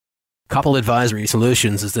Couple Advisory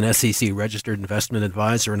Solutions is an SEC-registered investment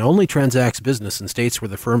advisor and only transacts business in states where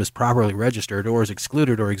the firm is properly registered or is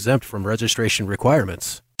excluded or exempt from registration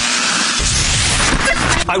requirements.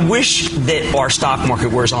 I wish that our stock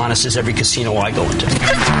market were as honest as every casino I go into.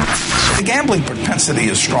 The gambling propensity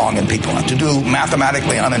is strong in people to do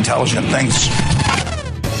mathematically unintelligent things.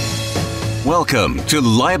 Welcome to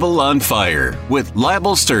Leibel on Fire with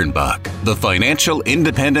Leibel Sternbach, the financial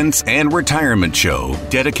independence and retirement show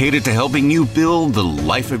dedicated to helping you build the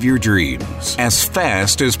life of your dreams as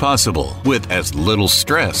fast as possible with as little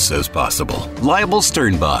stress as possible. Leibel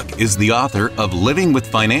Sternbach is the author of Living with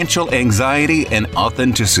Financial Anxiety and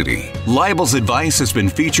Authenticity. Leibel's advice has been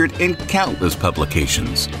featured in countless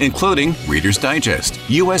publications, including Reader's Digest,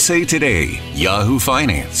 USA Today, Yahoo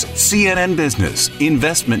Finance, CNN Business,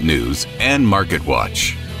 Investment News, and Market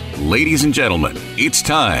Watch. Ladies and gentlemen, it's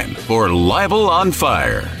time for Leibel on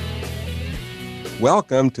Fire.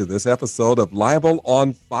 Welcome to this episode of Leibel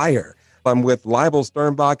on Fire. I'm with Leibel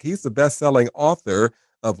Sternbach. He's the best-selling author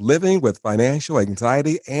of Living with Financial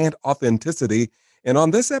Anxiety and Authenticity. And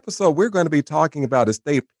on this episode, we're going to be talking about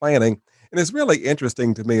estate planning. And it's really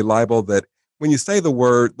interesting to me, Leibel, that when you say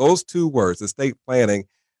those two words, estate planning,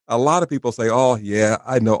 a lot of people say, oh, yeah,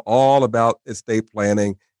 I know all about estate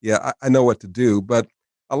planning. Yeah, I know what to do. But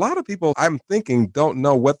a lot of people, I'm thinking, don't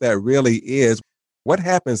know what that really is. What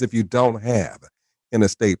happens if you don't have an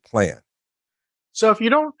estate plan? So if you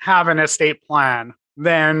don't have an estate plan,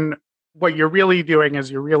 then what you're really doing is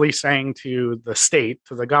you're really saying to the state,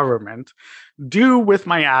 to the government, do with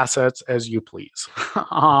my assets as you please.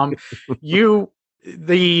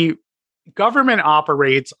 The government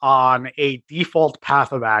operates on a default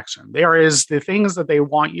path of action. There is the things that they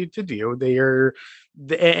want you to do.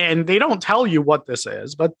 And they don't tell you what this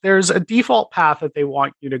is, but there's a default path that they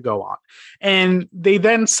want you to go on. And they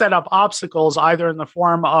then set up obstacles either in the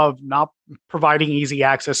form of not providing easy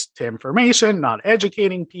access to information, not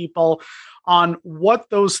educating people on what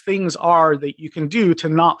those things are that you can do to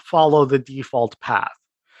not follow the default path.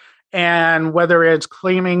 And whether it's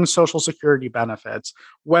claiming Social Security benefits,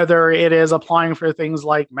 whether it is applying for things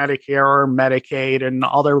like Medicare or Medicaid and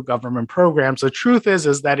other government programs, the truth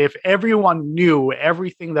is that if everyone knew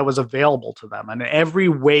everything that was available to them and every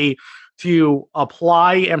way to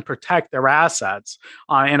apply and protect their assets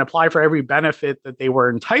and apply for every benefit that they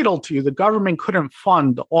were entitled to, the government couldn't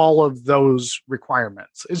fund all of those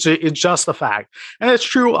requirements. It's just a fact. And it's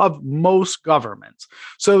true of most governments.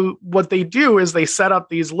 So what they do is they set up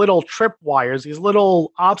these little tripwires, these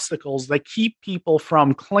little obstacles that keep people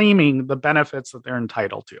from claiming the benefits that they're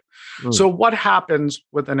entitled to. So what happens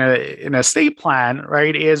with an estate plan,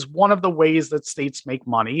 right, is one of the ways that states make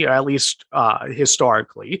money, or at least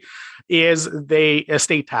historically, is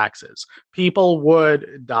estate taxes. People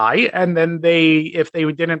would die, and then if they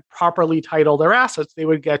didn't properly title their assets, they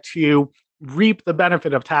would get to reap the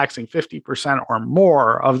benefit of taxing 50% or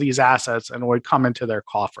more of these assets, and it would come into their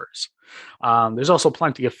coffers. There's also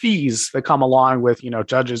plenty of fees that come along with,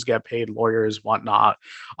 judges get paid, lawyers, whatnot.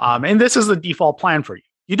 And this is the default plan for you.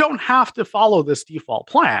 You don't have to follow this default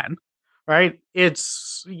plan, right?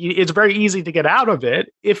 It's very easy to get out of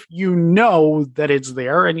it if you know that it's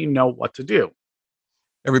there and you know what to do.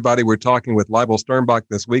 Everybody, we're talking with Leibel Sternbach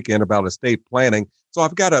this weekend about estate planning. So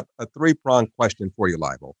I've got a three-pronged question for you,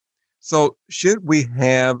 Leibel. So should we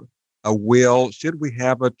have a will? Should we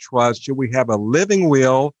have a trust? Should we have a living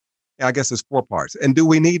will? I guess it's four parts. And do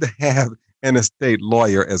we need to have an estate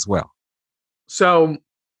lawyer as well? So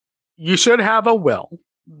you should have a will,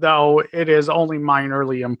 though it is only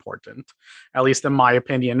minorly important, at least in my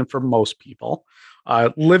opinion, for most people.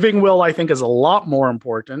 Living will, I think, is a lot more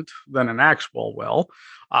important than an actual will.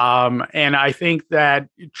 And I think that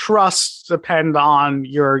trusts depend on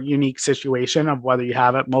your unique situation of whether you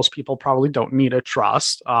have it. Most people probably don't need a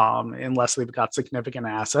trust unless they've got significant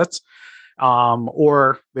assets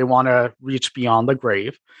or they want to reach beyond the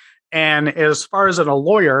grave. And as far as a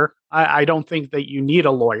lawyer, I don't think that you need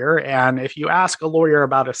a lawyer. And if you ask a lawyer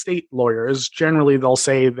about estate lawyers, generally they'll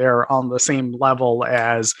say they're on the same level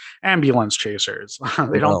as ambulance chasers.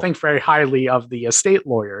 They don't think very highly of the estate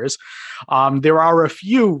lawyers. There are a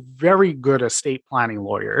few very good estate planning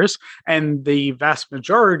lawyers, and the vast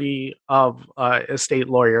majority of estate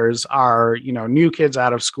lawyers are, new kids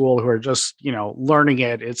out of school who are just, learning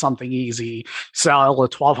it. It's something easy, sell a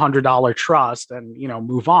 $1,200 trust and,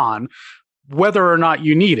 move on, whether or not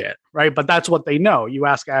you need it, right? But that's what they know. You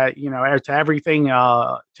ask, to everything,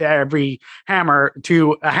 to every hammer,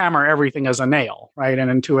 to a hammer, everything is a nail, right?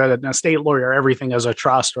 And to an estate lawyer, everything is a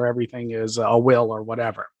trust or everything is a will or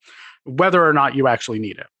whatever, whether or not you actually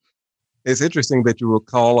need it. It's interesting that you will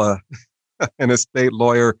call an estate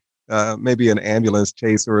lawyer maybe an ambulance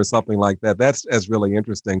chaser or something like that. That's really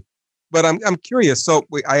interesting. But I'm curious. So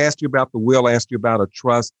I asked you about the will, I asked you about a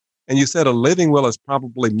trust, and you said a living will is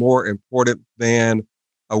probably more important than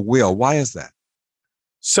a will. Why is that?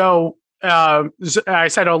 So I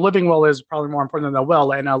said a living will is probably more important than a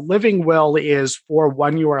will, and a living will is for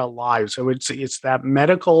when you are alive. So it's that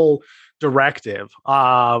medical directive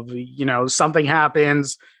of, something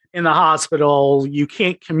happens in the hospital, you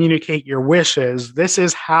can't communicate your wishes. This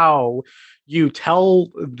is how you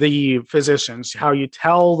tell the physicians, how you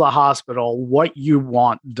tell the hospital what you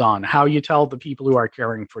want done, how you tell the people who are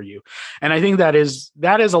caring for you. And I think that is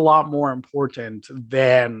a lot more important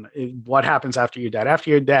than what happens after you're dead. After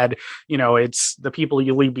you're dead, it's the people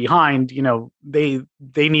you leave behind, they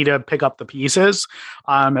need to pick up the pieces.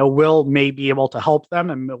 A will may be able to help them,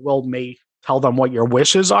 and a will may tell them what your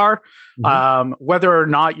wishes are. Whether or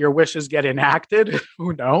not your wishes get enacted,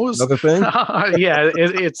 who knows? Another thing?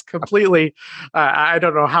 It's completely. I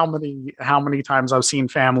don't know how many times I've seen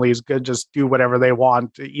families could just do whatever they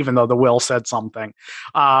want, even though the will said something.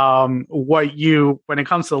 When it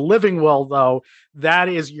comes to the living will, though, that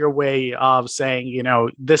is your way of saying,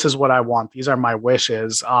 this is what I want. These are my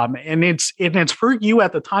wishes. And it's for you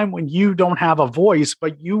at the time when you don't have a voice,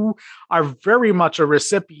 but you are very much a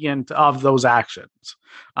recipient of those actions.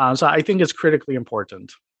 So I think it's critically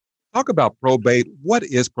important. Talk about probate. What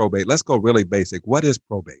is probate? Let's go really basic. What is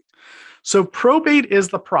probate? So probate is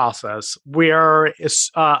the process where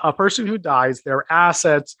a person who dies, their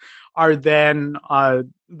assets are then,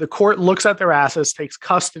 the court looks at their assets, takes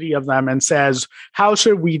custody of them, and says, how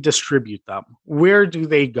should we distribute them? Where do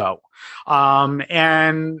they go?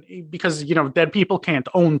 And because, dead people can't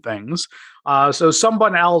own things. So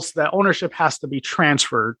someone else, the ownership has to be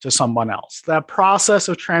transferred to someone else. That process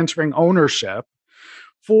of transferring ownership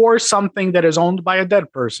for something that is owned by a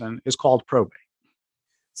dead person is called probate.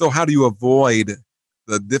 So how do you avoid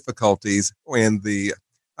the difficulties and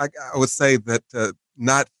I would say that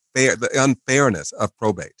the unfairness of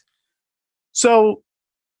probate? So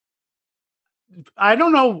I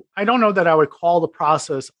don't know that I would call the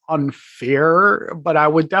process unfair, but I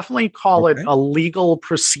would definitely call it a legal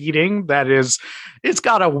proceeding it's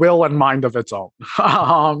got a will and mind of its own.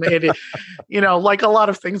 Like a lot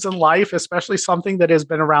of things in life, especially something that has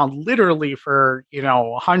been around literally for,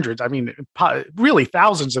 hundreds, really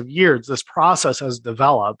thousands of years, this process has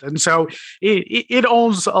developed. And so it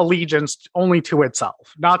owns allegiance only to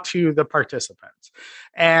itself, not to the participants.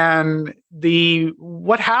 And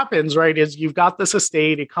what happens, right, is you've got this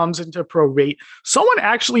estate, it comes into probate. Someone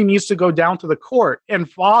actually needs to go down to the court and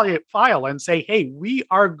file and say, hey, we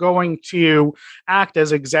are going to act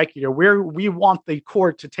as executor. We want the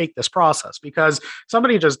court to take this process, because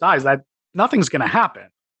somebody just dies, that nothing's going to happen.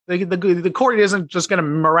 The court isn't just going to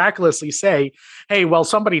miraculously say, hey, well,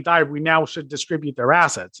 somebody died, we now should distribute their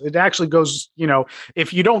assets. It actually goes,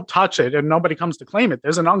 if you don't touch it and nobody comes to claim it,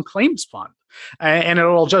 there's an unclaims fund, and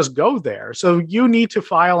it'll just go there. So you need to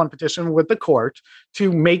file a petition with the court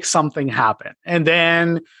to make something happen. And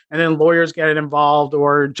then lawyers get involved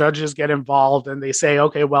or judges get involved, and they say,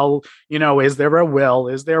 okay, well, is there a will?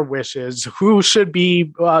 Is there wishes? Who should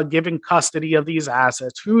be given custody of these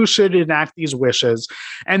assets? Who should enact these wishes?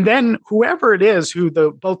 And then whoever it is who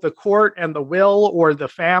both the court and the will or the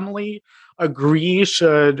family agree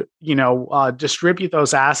should, distribute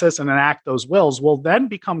those assets and enact those wills, will then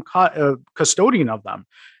become custodian of them.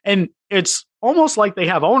 And it's almost like they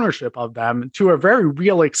have ownership of them to a very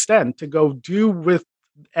real extent, to go do with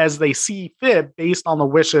as they see fit based on the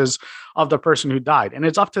wishes of the person who died. And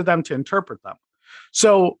it's up to them to interpret them.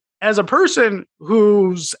 So as a person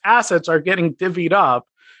whose assets are getting divvied up,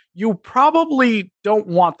 you probably don't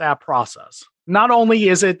want that process. Not only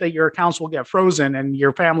is it that your accounts will get frozen and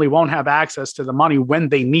your family won't have access to the money when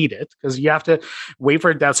they need it, because you have to wait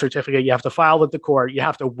for a death certificate, you have to file with the court, you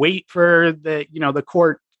have to wait for the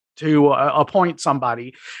court to appoint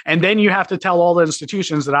somebody, and then you have to tell all the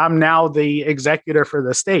institutions that I'm now the executor for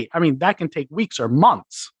the state. That can take weeks or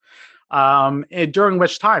months, during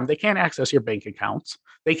which time they can't access your bank accounts.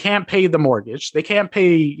 They can't pay the mortgage. They can't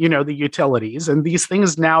pay, the utilities. And these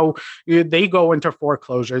things now, they go into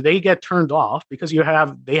foreclosure. They get turned off because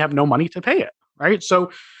they have no money to pay it, right?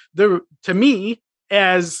 So to me,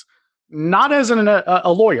 as not as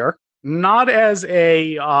a lawyer, not as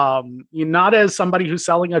not as somebody who's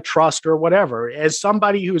selling a trust or whatever, as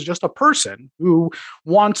somebody who's just a person who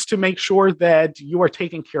wants to make sure that you are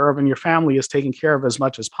taken care of and your family is taken care of as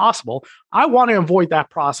much as possible, I want to avoid that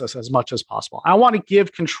process as much as possible. I want to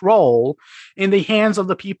give control in the hands of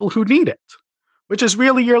the people who need it. which is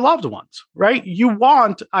really your loved ones, right? You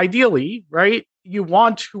want, ideally, right? You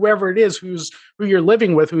want whoever it is who you're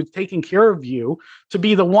living with, who's taking care of you, to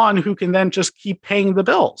be the one who can then just keep paying the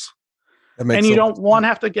bills. And you don't want to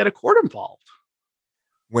have to get a court involved.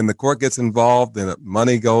 When the court gets involved and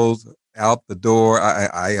money goes out the door,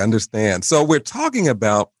 I understand. So we're talking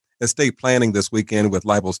about estate planning this weekend with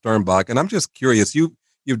Leibel Sternbach, and I'm just curious,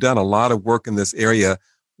 you've done a lot of work in this area.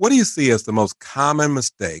 What do you see as the most common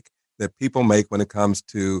mistake that people make when it comes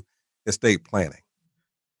to estate planning?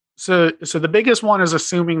 So the biggest one is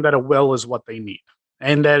assuming that a will is what they need,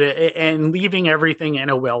 and and leaving everything in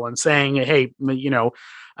a will and saying, hey,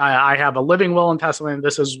 I have a living will and testament.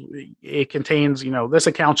 It contains, this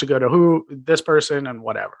account should go to this person and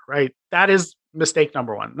whatever, right? That is mistake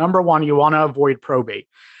number one. Number one, you want to avoid probate.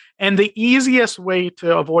 And the easiest way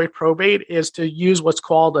to avoid probate is to use what's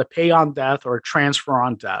called a pay on death or transfer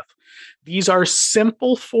on death. These are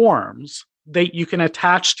simple forms that you can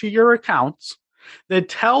attach to your accounts that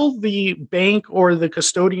tell the bank or the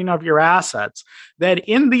custodian of your assets that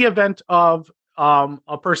in the event of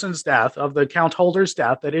a person's death, of the account holder's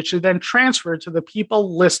death, that it should then transfer to the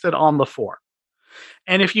people listed on the form.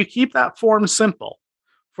 And if you keep that form simple,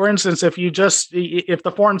 for instance, if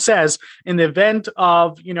the form says in the event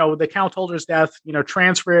of, the account holder's death,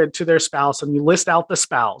 transfer it to their spouse, and you list out the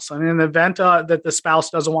spouse, and in the event that the spouse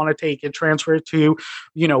doesn't want to take it, transfer it to,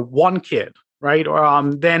 one kid, right? Or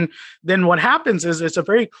then what happens is it's a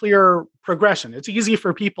very clear progression. It's easy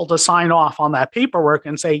for people to sign off on that paperwork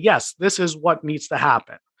and say, yes, this is what needs to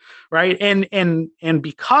happen, right? And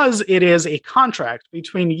because it is a contract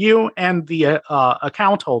between you and the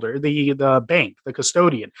account holder, the bank, the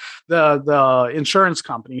custodian, the insurance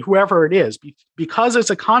company, whoever it is, because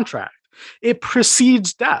it's a contract, it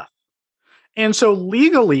precedes death. And so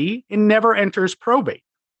legally, it never enters probate.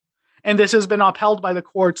 And this has been upheld by the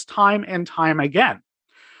courts time and time again.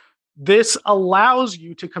 This allows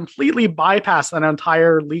you to completely bypass that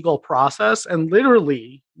entire legal process. And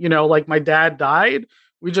literally, like my dad died,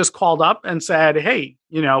 we just called up and said, hey,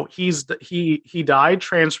 he died,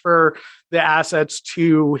 transfer the assets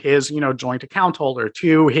to his, joint account holder,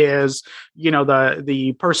 to his,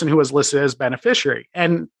 the person who was listed as beneficiary.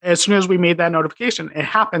 And as soon as we made that notification, it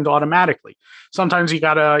happened automatically. Sometimes you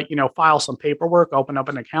got to, file some paperwork, open up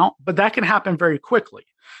an account, but that can happen very quickly.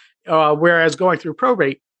 Whereas going through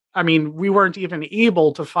probate, we weren't even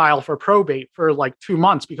able to file for probate for like 2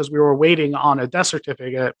 months because we were waiting on a death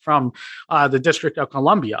certificate from the District of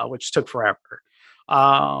Columbia, which took forever.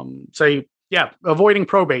 Avoiding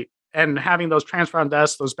probate and having those transfer on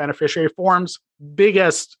deaths, those beneficiary forms,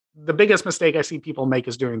 the biggest mistake I see people make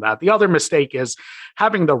is doing that. The other mistake is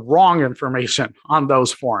having the wrong information on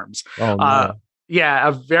those forms. Oh, no.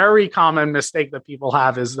 A very common mistake that people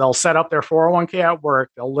have is they'll set up their 401k at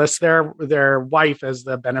work. They'll list their wife as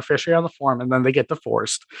the beneficiary on the form, and then they get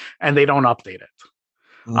divorced and they don't update it.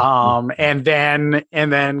 Mm-hmm. And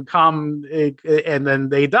then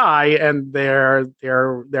they die, and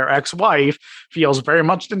their ex-wife feels very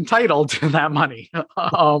much entitled to that money.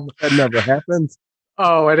 That never happens.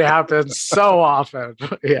 Oh, it happens so often.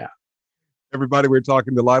 Yeah. Everybody, we're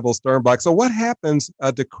talking to Leibel Sternbach. So what happens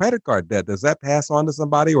to credit card debt? Does that pass on to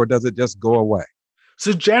somebody, or does it just go away?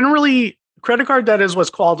 So generally, credit card debt is what's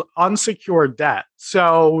called unsecured debt.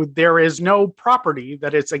 So there is no property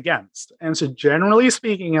that it's against. And so generally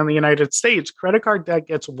speaking, in the United States, credit card debt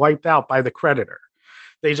gets wiped out by the creditor.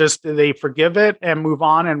 They forgive it and move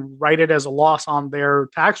on and write it as a loss on their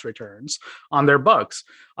tax returns, on their books.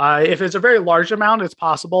 If it's a very large amount, it's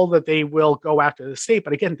possible that they will go after the estate.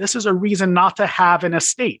 But again, this is a reason not to have an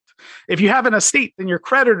estate. If you have an estate, then your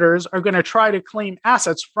creditors are going to try to claim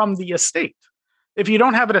assets from the estate. If you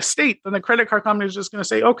don't have an estate, then the credit card company is just going to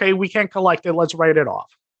say, okay, we can't collect it. Let's write it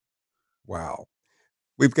off. Wow.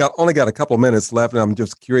 We've only got a couple of minutes left, and I'm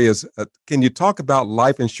just curious, can you talk about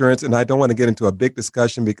life insurance? And I don't want to get into a big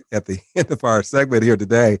discussion at the end of our segment here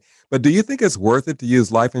today, but do you think it's worth it to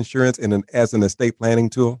use life insurance as an estate planning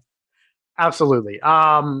tool? Absolutely.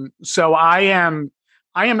 So I am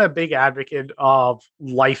a big advocate of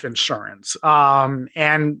life insurance.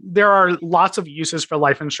 And there are lots of uses for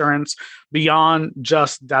life insurance beyond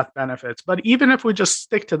just death benefits. But even if we just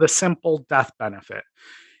stick to the simple death benefit,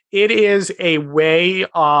 it is a way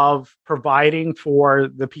of providing for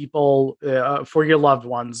the people, for your loved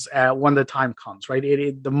ones when the time comes, right?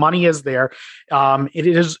 The money is there.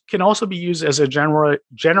 It can also be used as a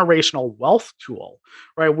generational wealth tool,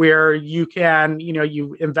 right? Where you can,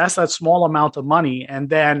 you invest that small amount of money, and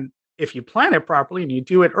then if you plan it properly and you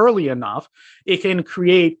do it early enough, it can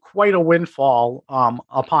create quite a windfall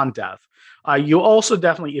upon death. You also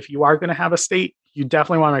definitely, if you are going to have a estate, you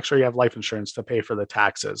definitely want to make sure you have life insurance to pay for the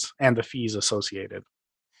taxes and the fees associated.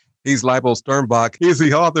 He's Leibel Sternbach. He's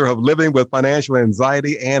the author of Living with Financial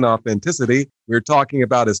Anxiety and Authenticity. We're talking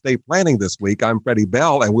about estate planning this week. I'm Freddie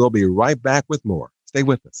Bell, and we'll be right back with more. Stay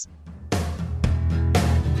with us.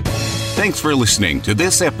 Thanks for listening to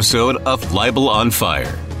this episode of Leibel on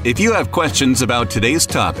Fire. If you have questions about today's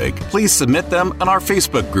topic, please submit them on our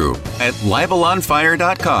Facebook group at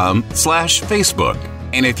leibelonfire.com/Facebook.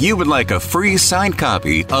 And if you would like a free signed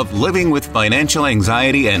copy of Living with Financial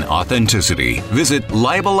Anxiety and Authenticity, visit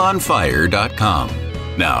leibelonfire.com.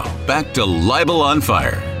 Now, back to Leibel on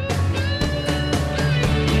Fire.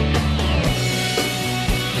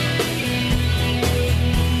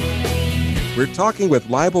 We're talking with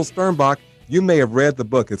Leibel Sternbach. You may have read the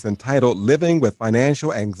book. It's entitled Living with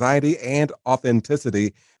Financial Anxiety and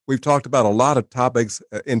Authenticity. We've talked about a lot of topics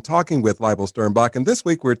in talking with Leibel Sternbach, and this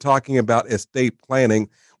week we're talking about estate planning.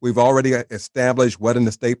 We've already established what an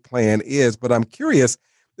estate plan is, but I'm curious,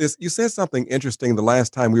 you said something interesting the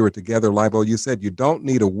last time we were together, Leibel. You said you don't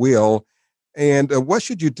need a will, and what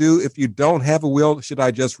should you do if you don't have a will? Should I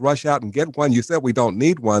just rush out and get one? You said we don't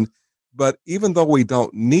need one, but even though we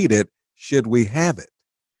don't need it, should we have it?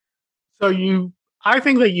 I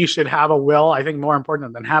think that you should have a will. I think more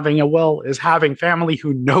important than having a will is having family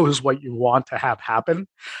who knows what you want to have happen,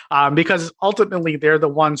 because ultimately they're the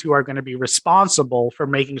ones who are going to be responsible for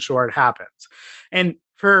making sure it happens. And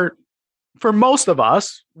for most of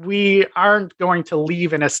us, we aren't going to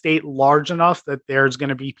leave an estate large enough that there's going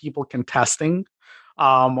to be people contesting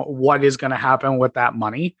what is going to happen with that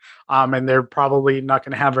money. And they're probably not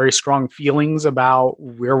going to have very strong feelings about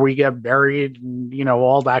where we get buried, and,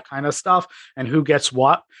 all that kind of stuff and who gets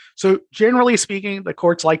what. So generally speaking, the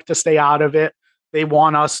courts like to stay out of it. They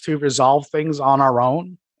want us to resolve things on our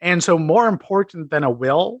own. And so more important than a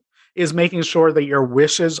will is making sure that your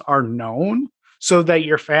wishes are known so that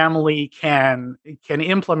your family can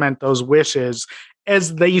implement those wishes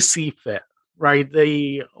as they see fit. Right.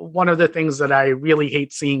 One of the things that I really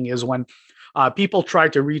hate seeing is when people try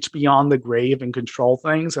to reach beyond the grave and control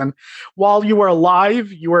things. And while you are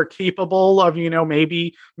alive, you are capable of,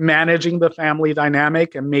 maybe managing the family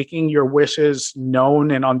dynamic and making your wishes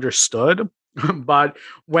known and understood. But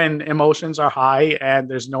when emotions are high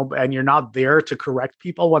and you're not there to correct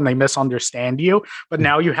people when they misunderstand you, but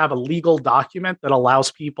now you have a legal document that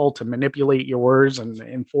allows people to manipulate your words and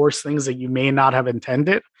enforce things that you may not have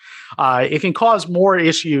intended, it can cause more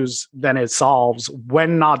issues than it solves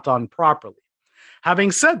when not done properly.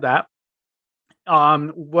 Having said that,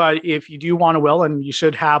 but if you do want a will, and you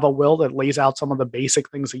should have a will that lays out some of the basic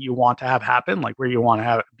things that you want to have happen, like where you want to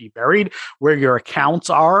have be buried, where your accounts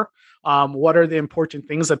are. What are the important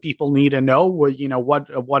things that people need to know?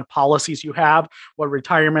 What policies you have, what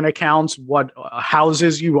retirement accounts, what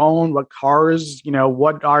houses you own, what cars,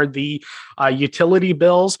 what are the utility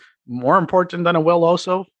bills. More important than a will,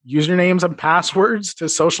 also usernames and passwords to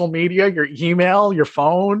social media, your email, your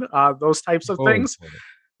phone, those types of things.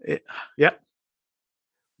 Yeah.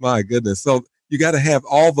 My goodness. So you got to have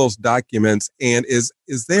all those documents. And do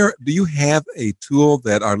you have a tool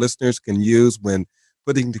that our listeners can use when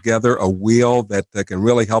putting together a will that can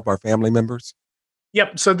really help our family members?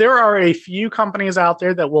 Yep. So there are a few companies out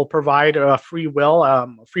there that will provide a free will.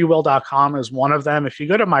 Freewill.com is one of them. If you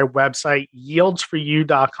go to my website,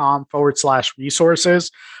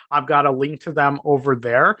 yieldsforyou.com/resources, I've got a link to them over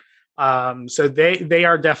there. So they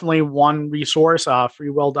are definitely one resource,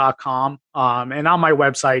 freewill.com. And on my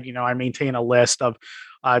website, I maintain a list of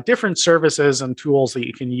different services and tools that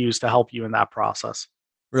you can use to help you in that process.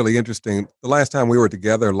 Really interesting. The last time we were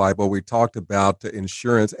together, Leibel, we talked about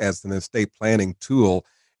insurance as an estate planning tool.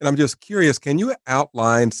 And I'm just curious, can you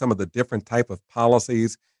outline some of the different type of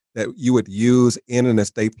policies that you would use in an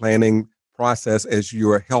estate planning process as you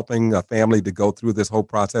are helping a family to go through this whole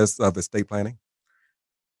process of estate planning?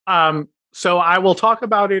 So I will talk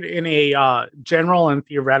about it in a general and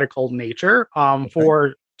theoretical nature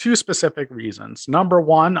for two specific reasons. Number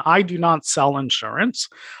one, I do not sell insurance,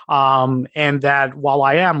 and that while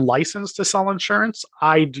I am licensed to sell insurance,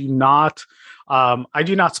 I do not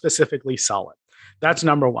specifically sell it. That's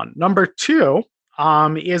number one. Number two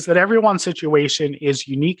is that everyone's situation is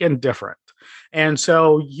unique and different. And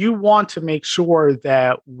so you want to make sure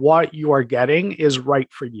that what you are getting is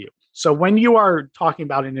right for you. So when you are talking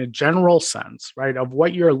about in a general sense, right, of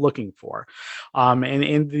what you're looking for,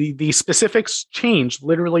 and the specifics change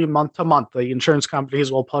literally month to month. The insurance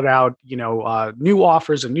companies will put out, new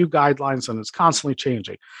offers and new guidelines, and it's constantly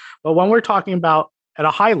changing. But when we're talking about at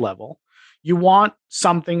a high level, you want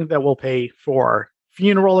something that will pay for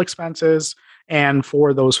funeral expenses and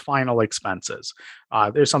for those final expenses.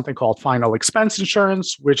 There's something called final expense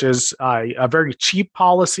insurance, which is a very cheap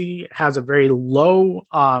policy, has a very low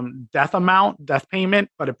death payment,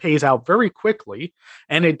 but it pays out very quickly.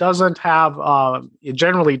 And it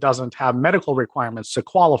generally doesn't have medical requirements to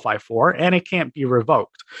qualify for, and it can't be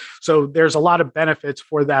revoked. So there's a lot of benefits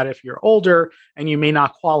for that if you're older and you may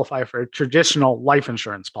not qualify for a traditional life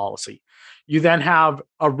insurance policy. You then have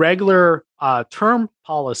a regular term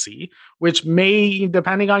policy, which may,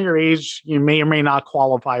 depending on your age, you may or may not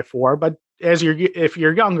qualify for. But if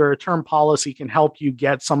you're younger, a term policy can help you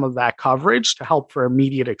get some of that coverage to help for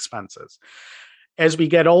immediate expenses. As we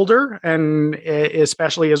get older, and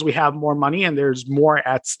especially as we have more money and there's more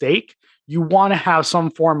at stake, you want to have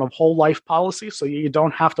some form of whole life policy so you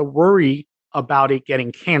don't have to worry about it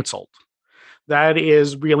getting canceled. That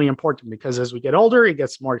is really important because as we get older, it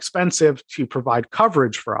gets more expensive to provide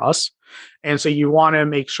coverage for us. And so you want to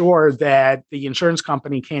make sure that the insurance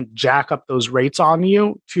company can't jack up those rates on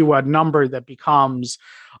you to a number that becomes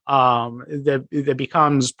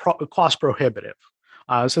cost prohibitive.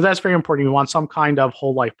 So that's very important. You want some kind of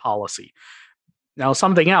whole life policy. Now,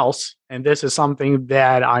 something else, and this is something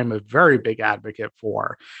that I'm a very big advocate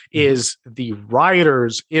for, is the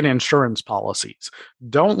riders in insurance policies.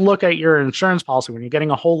 Don't look at your insurance policy when you're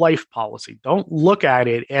getting a whole life policy. Don't look at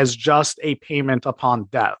it as just a payment upon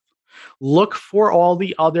death. Look for all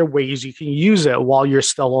the other ways you can use it while you're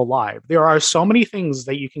still alive. There are so many things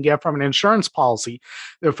that you can get from an insurance policy,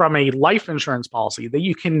 from a life insurance policy, that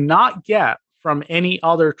you cannot get from any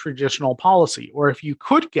other traditional policy. Or if you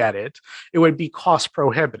could get it, it would be cost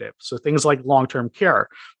prohibitive. So things like long-term care,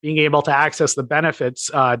 being able to access the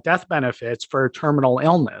benefits, death benefits for terminal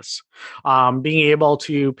illness, being able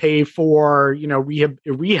to pay for,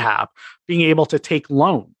 rehab, being able to take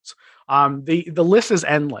loans. The list is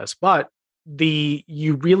endless, but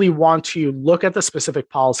you really want to look at the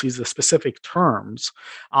specific policies, the specific terms,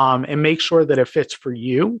 and make sure that it fits for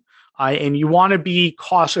you. And you want to be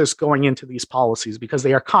cautious going into these policies because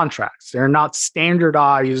they are contracts. They're not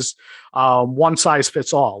standardized, one size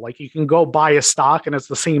fits all. Like you can go buy a stock and it's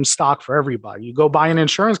the same stock for everybody. You go buy an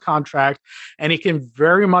insurance contract and it can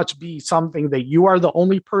very much be something that you are the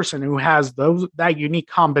only person who has that unique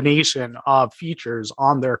combination of features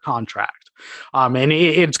on their contract. And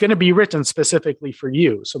it's going to be written specifically for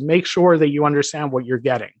you. So make sure that you understand what you're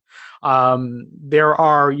getting.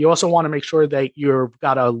 You also want to make sure that you've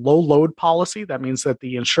got a low load policy. That means that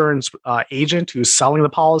the insurance agent who's selling the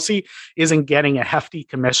policy isn't getting a hefty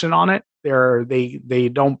commission on it. They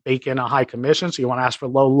don't bake in a high commission. So you want to ask for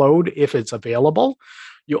low load if it's available.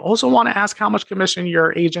 You also want to ask how much commission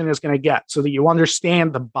your agent is going to get so that you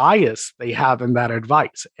understand the bias they have in that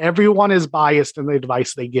advice. Everyone is biased in the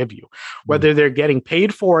advice they give you, whether they're getting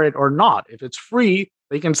paid for it or not. If it's free,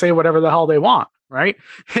 they can say whatever the hell they want, right?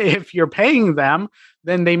 If you're paying them,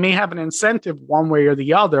 then they may have an incentive one way or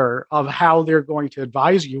the other of how they're going to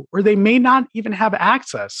advise you, or they may not even have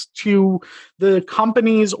access to the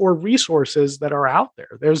companies or resources that are out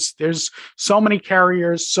there. There's so many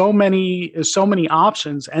carriers, so many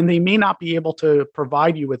options, and they may not be able to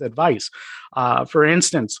provide you with advice. For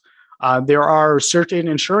instance, there are certain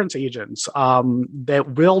insurance agents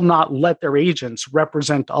that will not let their agents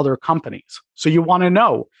represent other companies. So you want to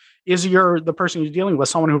know, is the person you're dealing with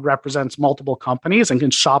someone who represents multiple companies and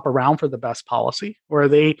can shop around for the best policy? Or are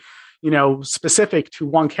they, specific to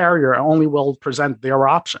one carrier and only will present their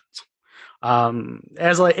options?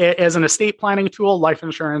 As an estate planning tool, life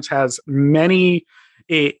insurance has many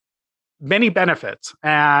benefits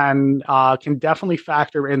and can definitely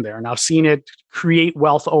factor in there. And I've seen it create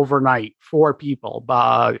wealth overnight for people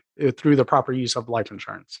through the proper use of life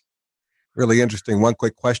insurance. Really interesting. One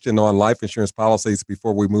quick question on life insurance policies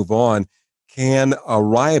before we move on. Can a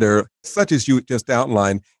rider, such as you just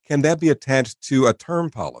outlined, can that be attached to a term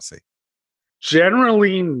policy?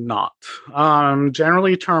 Generally not.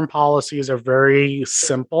 Generally, term policies are very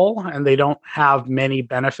simple and they don't have many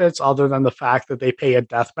benefits other than the fact that they pay a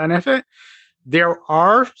death benefit. There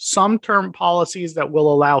are some term policies that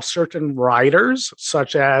will allow certain riders,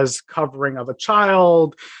 such as covering of a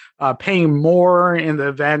child, paying more in the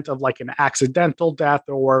event of like an accidental death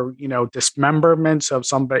or, dismemberments of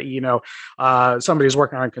somebody, somebody's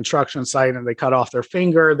working on a construction site and they cut off their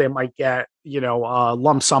finger, they might get, a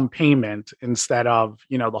lump sum payment instead of,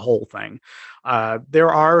 the whole thing.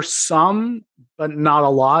 There are some, but not a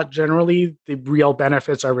lot. Generally, the real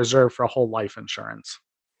benefits are reserved for whole life insurance.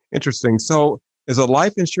 Interesting. So is a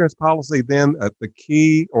life insurance policy then the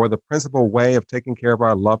key or the principal way of taking care of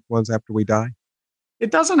our loved ones after we die? It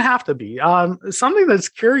doesn't have to be. Something that's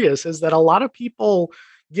curious is that a lot of people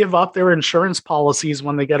give up their insurance policies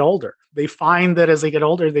when they get older. they find that as they get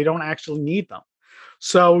older, they don't actually need them.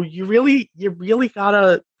 So you really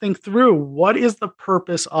gotta think through, what is the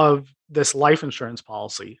purpose of this life insurance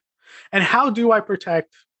policy, and how do I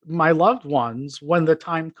protect my loved ones when the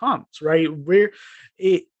time comes, right? When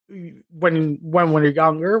you're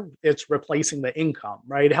younger, it's replacing the income,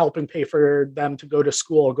 right? Helping pay for them to go to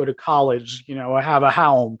school, go to college, have a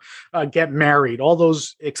home, get married, all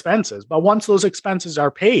those expenses. But once those expenses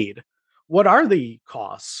are paid, what are the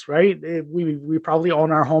costs, right? We probably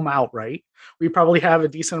own our home outright. We probably have a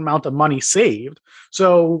decent amount of money saved.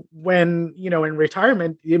 So when, in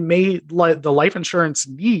retirement, the life insurance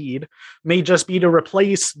need may just be to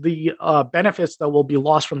replace the benefits that will be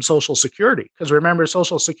lost from Social Security. Because remember,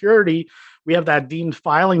 Social Security, we have that deemed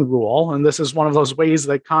filing rule, and this is one of those ways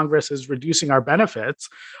that Congress is reducing our benefits.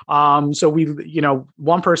 So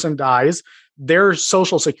one person dies, their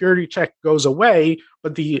Social Security check goes away,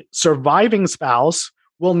 but the surviving spouse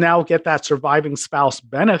will now get that surviving spouse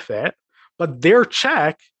benefit, but their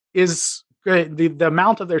check is the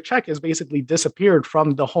amount of their check is basically disappeared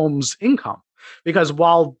from the home's income. Because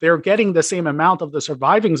while they're getting the same amount of the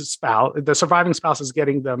surviving spouse is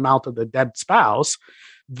getting the amount of the dead spouse,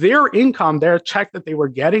 their income, their check that they were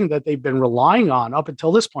getting, that they've been relying on up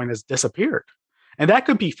until this point, has disappeared. And that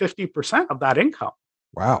could be 50% of that income.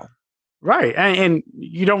 Wow. Right. And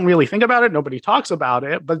you don't really think about it. Nobody talks about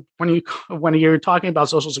it. But when you're talking about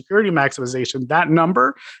Social Security maximization, that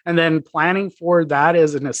number, and then planning for that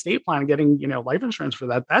as an estate plan, getting, life insurance for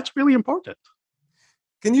that, that's really important.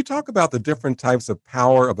 Can you talk about the different types of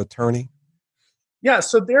power of attorney? Yeah.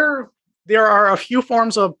 So there are a few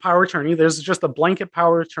forms of power of attorney. There's just a blanket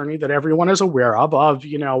power of attorney that everyone is aware of,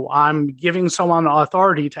 I'm giving someone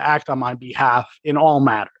authority to act on my behalf in all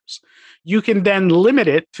matters. You can then limit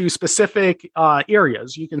it to specific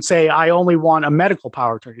areas. You can say, I only want a medical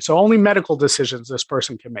power of attorney. So only medical decisions this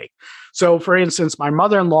person can make. So for instance, my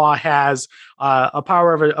mother-in-law has a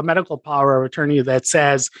medical power of attorney that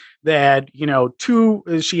says that,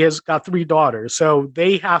 she has got 3 daughters. So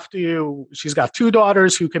she's got 2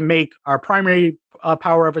 daughters who can make our primary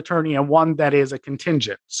power of attorney and one that is a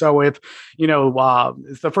contingent. So if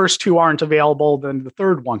the first 2 aren't available, then the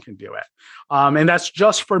third one can do it. And that's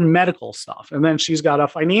just for medical stuff. And then she's got a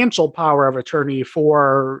financial power of attorney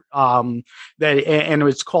for that, and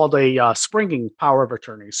it's called a springing power of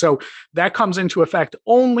attorney. So that comes into effect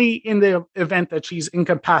only in the event that she's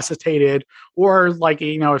incapacitated, or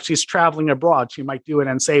if she's traveling abroad, she might do it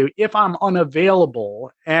and say, if I'm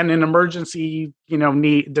unavailable and an emergency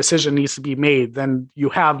decision needs to be made, then you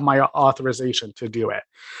have my authorization to do it.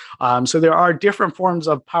 So there are different forms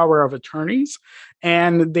of power of attorneys,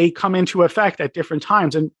 and they come into effect at different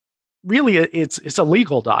times. And really, it's a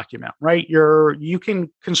legal document, right? You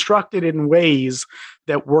can construct it in ways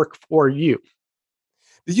that work for you.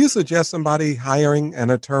 Do you suggest somebody hiring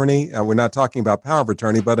an attorney? We're not talking about power of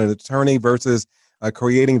attorney, but an attorney versus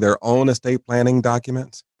creating their own estate planning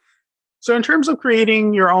documents? So in terms of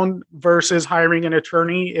creating your own versus hiring an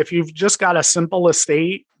attorney, if you've just got a simple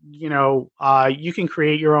estate, you can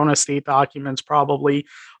create your own estate documents probably.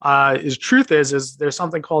 The truth is there's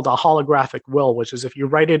something called a holographic will, which is if you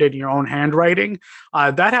write it in your own handwriting,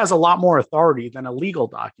 that has a lot more authority than a legal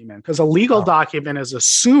document, because a legal document is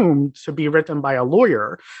assumed to be written by a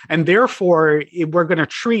lawyer. And therefore, we're going to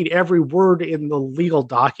treat every word in the legal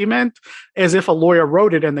document as if a lawyer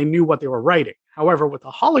wrote it and they knew what they were writing. However, with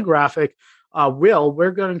a holographic will,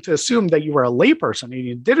 we're going to assume that you were a layperson and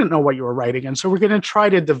you didn't know what you were writing. And so we're going to try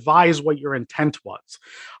to devise what your intent was,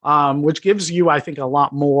 which gives you, I think, a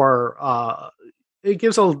lot more, it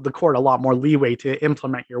gives the court a lot more leeway to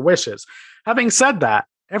implement your wishes. Having said that,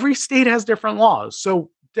 every state has different laws. So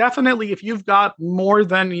definitely, if you've got more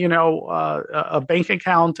than, a bank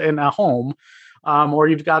account and a home, or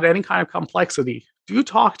you've got any kind of complexity, do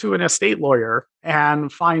talk to an estate lawyer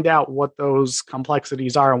and find out what those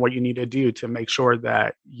complexities are and what you need to do to make sure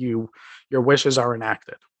that your wishes are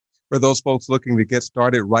enacted. For those folks looking to get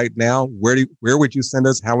started right now, where would you send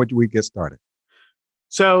us? How would we get started?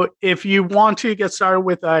 So if you want to get started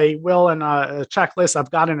with a will and a checklist,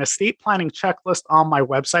 I've got an estate planning checklist on my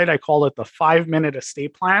website. I call it the 5-minute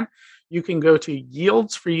estate plan. You can go to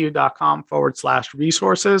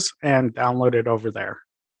yields4u.com/resources and download it over there.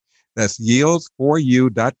 That's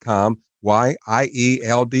yields4u.com,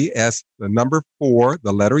 YIELDS, the number 4,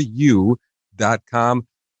 the letter U.com.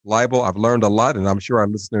 Leibel, I've learned a lot, and I'm sure our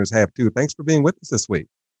listeners have too. Thanks for being with us this week.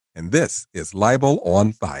 And this is Leibel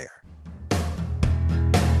on Fire.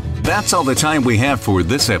 That's all the time we have for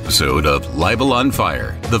this episode of Leibel on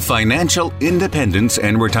Fire, the financial independence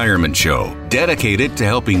and retirement show dedicated to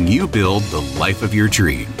helping you build the life of your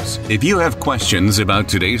dreams. If you have questions about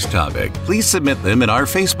today's topic, please submit them in our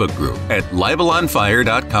Facebook group at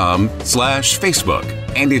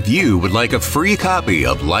leibelonfire.com/Facebook. And if you would like a free copy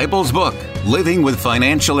of Leibel's book, Living with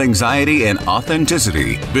Financial Anxiety and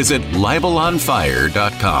Authenticity, visit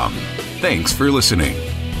leibelonfire.com. Thanks for listening.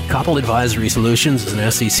 Koppel Advisory Solutions is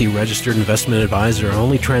an SEC-registered investment advisor and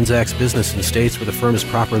only transacts business in states where the firm is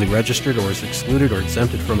properly registered or is excluded or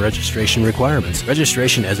exempted from registration requirements.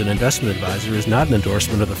 Registration as an investment advisor is not an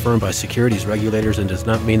endorsement of the firm by securities regulators and does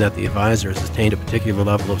not mean that the advisor has attained a particular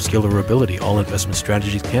level of skill or ability. All investment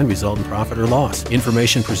strategies can result in profit or loss.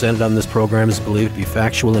 Information presented on this program is believed to be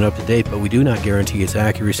factual and up to date, but we do not guarantee its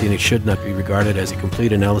accuracy, and it should not be regarded as a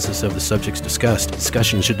complete analysis of the subjects discussed.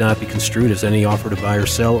 Discussion should not be construed as any offer to buy or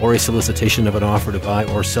sell or a solicitation of an offer to buy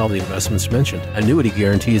or sell the investments mentioned. Annuity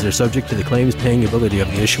guarantees are subject to the claims-paying ability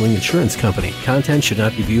of the issuing insurance company. Content should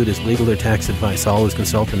not be viewed as legal or tax advice. Always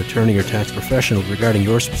consult an attorney or tax professional regarding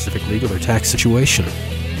your specific legal or tax situation.